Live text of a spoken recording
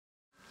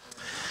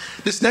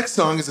This next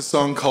song is a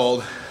song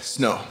called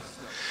Snow.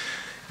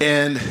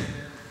 And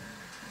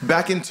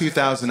back in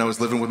 2000, I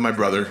was living with my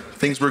brother.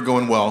 Things were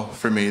going well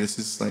for me. This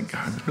is like,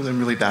 God, I'm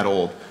really that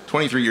old.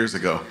 23 years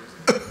ago.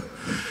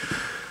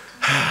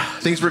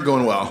 Things were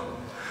going well.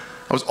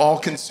 I was all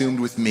consumed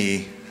with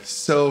me,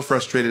 so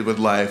frustrated with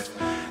life.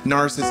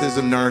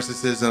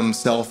 Narcissism,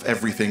 self,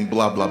 everything,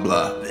 blah, blah,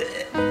 blah.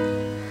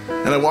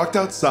 And I walked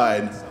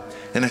outside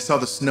and I saw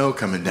the snow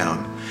coming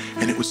down,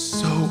 and it was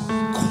so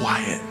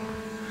quiet.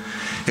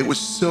 It was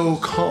so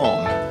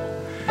calm.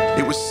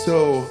 It was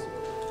so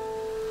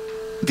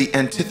the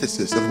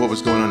antithesis of what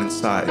was going on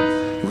inside.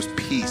 It was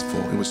peaceful.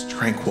 It was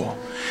tranquil.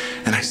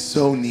 And I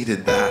so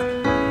needed that.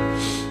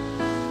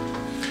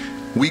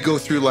 We go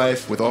through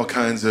life with all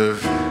kinds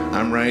of,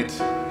 I'm right,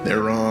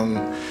 they're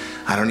wrong,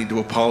 I don't need to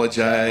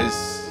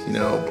apologize,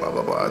 blah,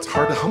 blah, blah. It's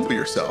hard to humble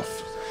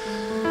yourself.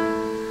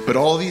 But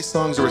all these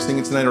songs that we're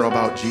singing tonight are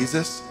about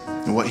Jesus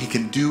and what he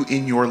can do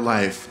in your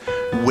life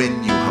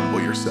when you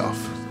humble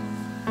yourself.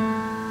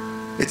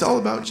 It's all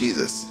about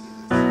Jesus.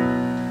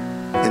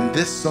 And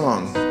this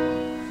song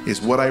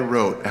is what I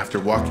wrote after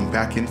walking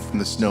back in from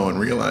the snow and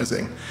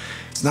realizing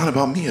it's not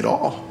about me at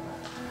all.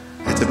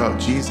 It's about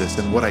Jesus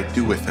and what I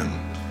do with him.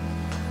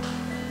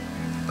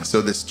 So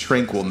this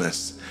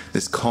tranquilness,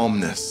 this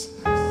calmness,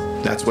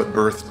 that's what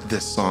birthed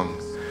this song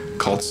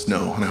called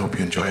Snow, and I hope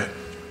you enjoy it.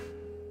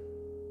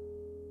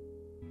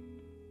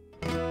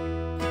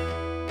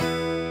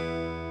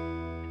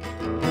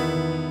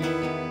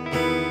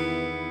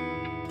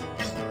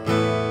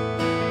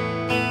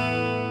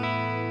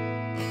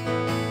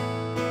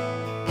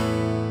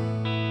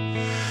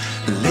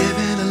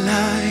 Living a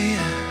lie,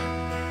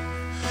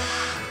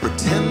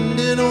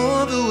 pretending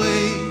all the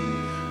way,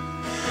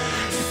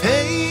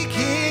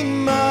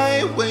 faking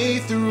my way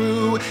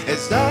through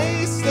as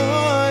I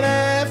sought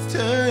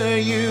after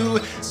you,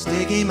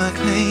 staking my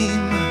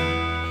claim,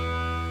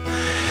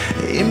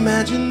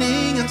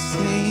 imagining I'm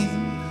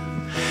sane,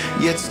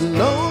 yet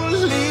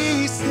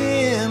slowly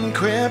sin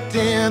crept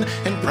in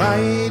and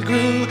pride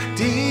grew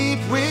deep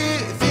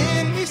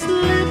within me,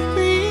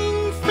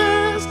 slipping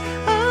fast.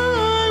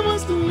 I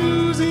was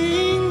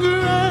losing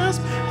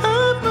grasp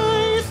of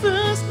my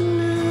first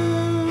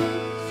love,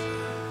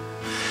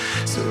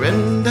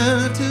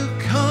 surrender to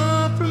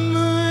compromise,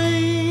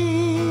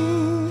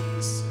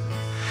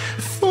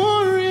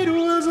 for it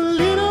was a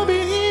little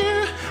bit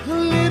here, a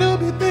little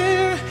bit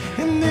there,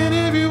 and then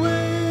everywhere.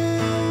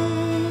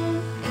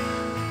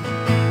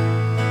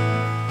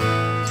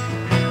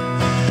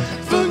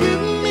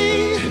 Forgive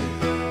me,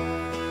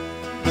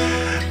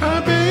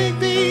 I beg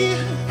thee,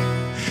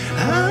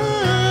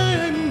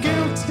 I'm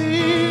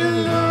guilty,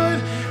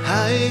 Lord.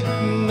 I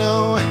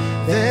know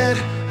that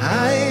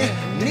I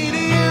need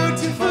you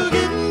to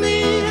forgive me.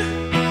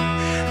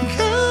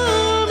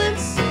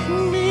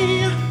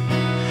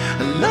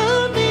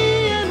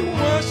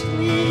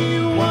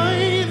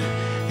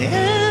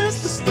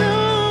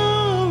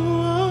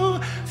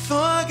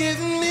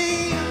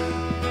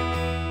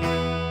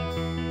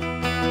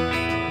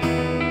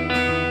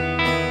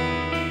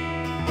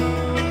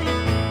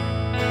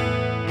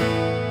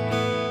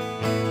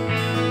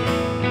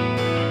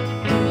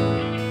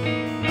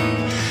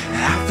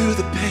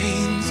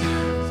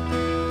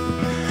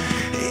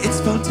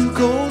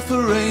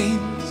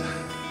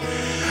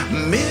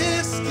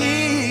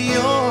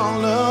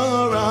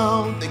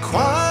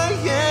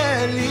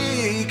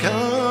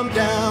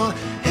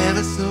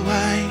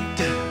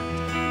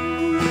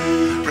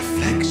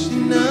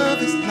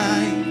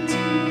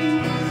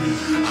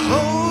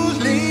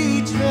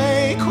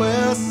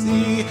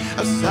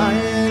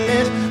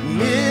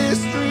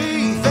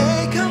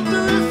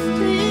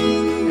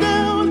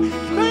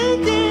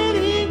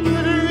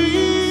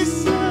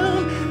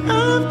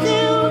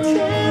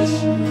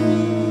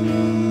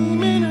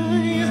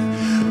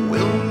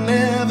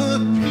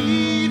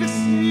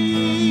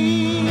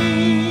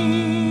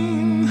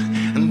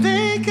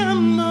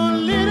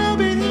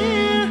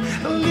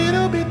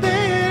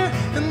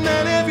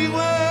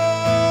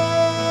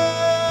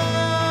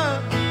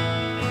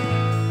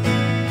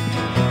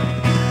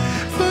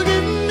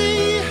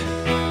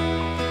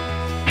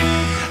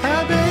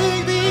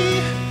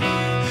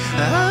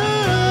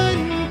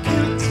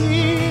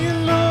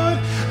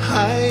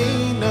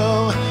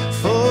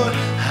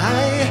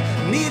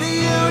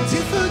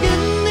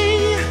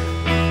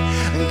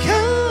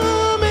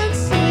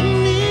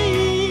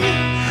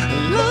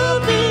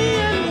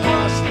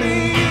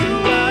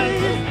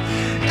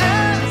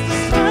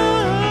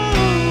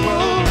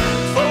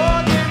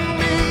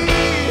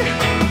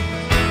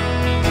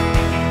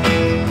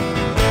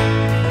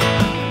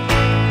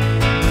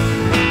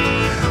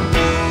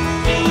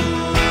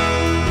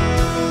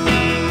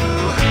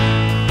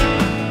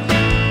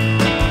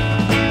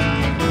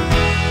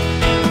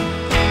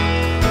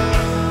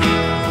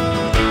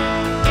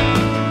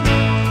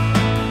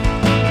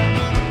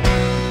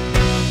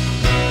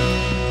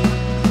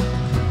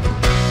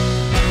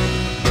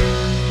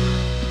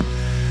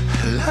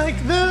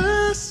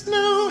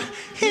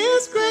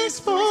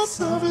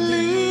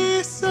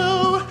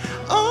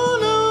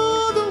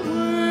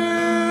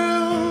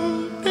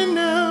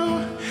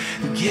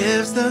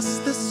 gives us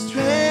the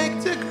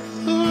strength to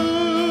grow.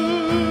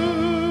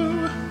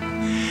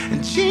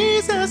 And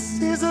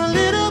Jesus is a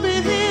little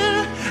bit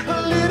here,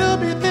 a little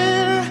bit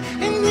there,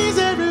 and he's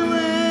everywhere.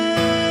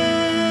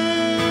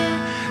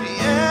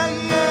 Yeah,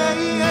 yeah,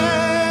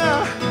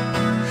 yeah.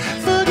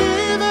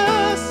 Forgive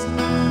us,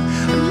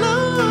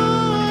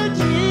 Lord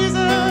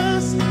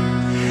Jesus,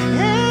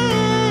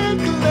 and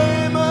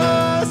claim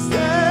us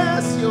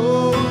as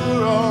your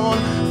own.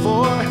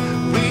 For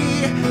we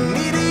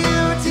need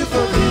you to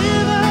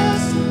forgive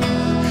us.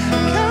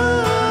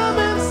 Come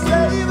and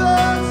save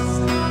us.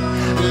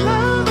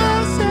 Love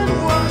us and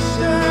wash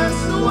us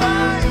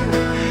white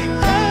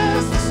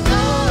as the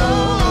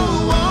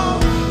snow.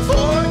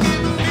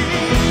 Forgive me.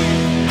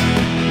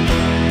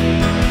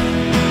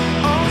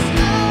 Oh,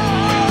 snow,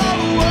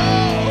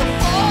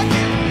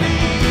 forgive me.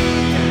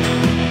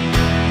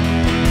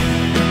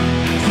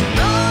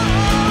 Snow,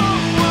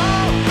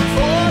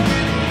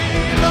 forgive me,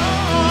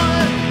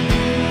 Lord.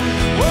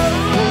 Whoa,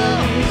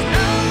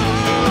 snow,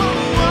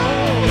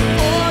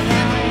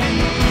 forgive me,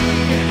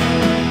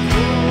 Lord.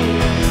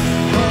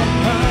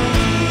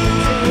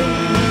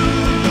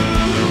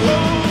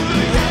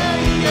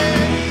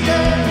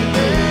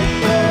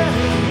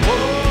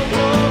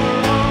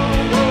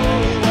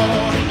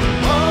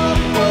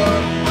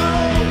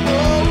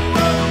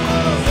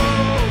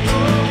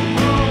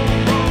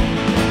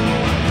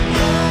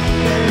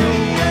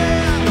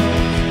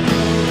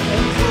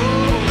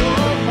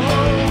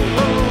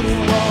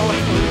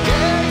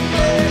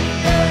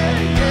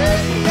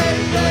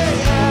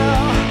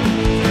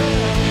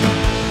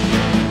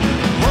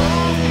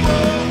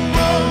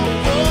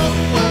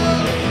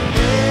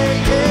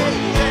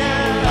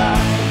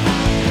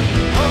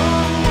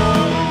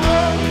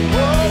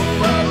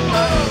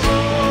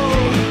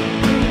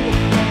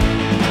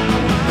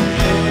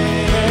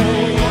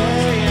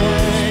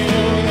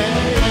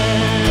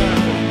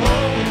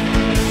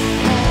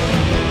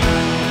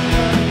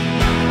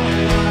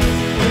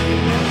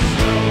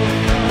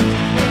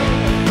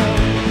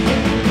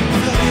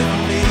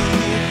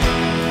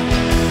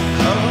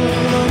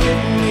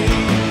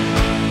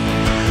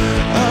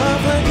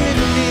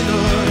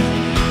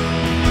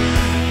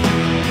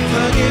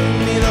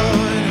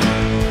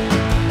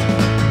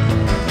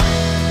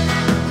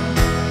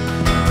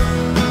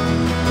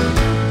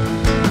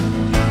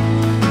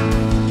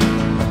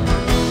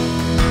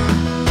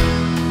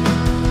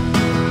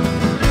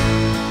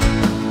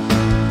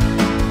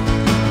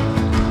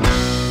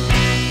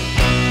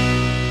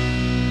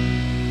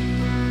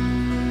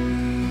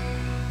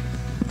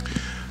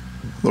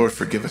 Lord,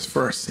 forgive us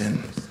for our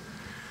sin.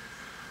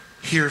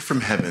 Hear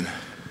from heaven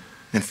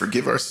and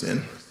forgive our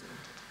sin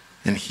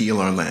and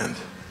heal our land.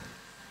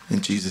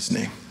 In Jesus'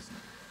 name.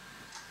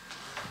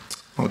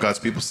 All God's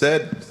people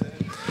said,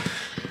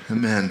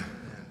 amen.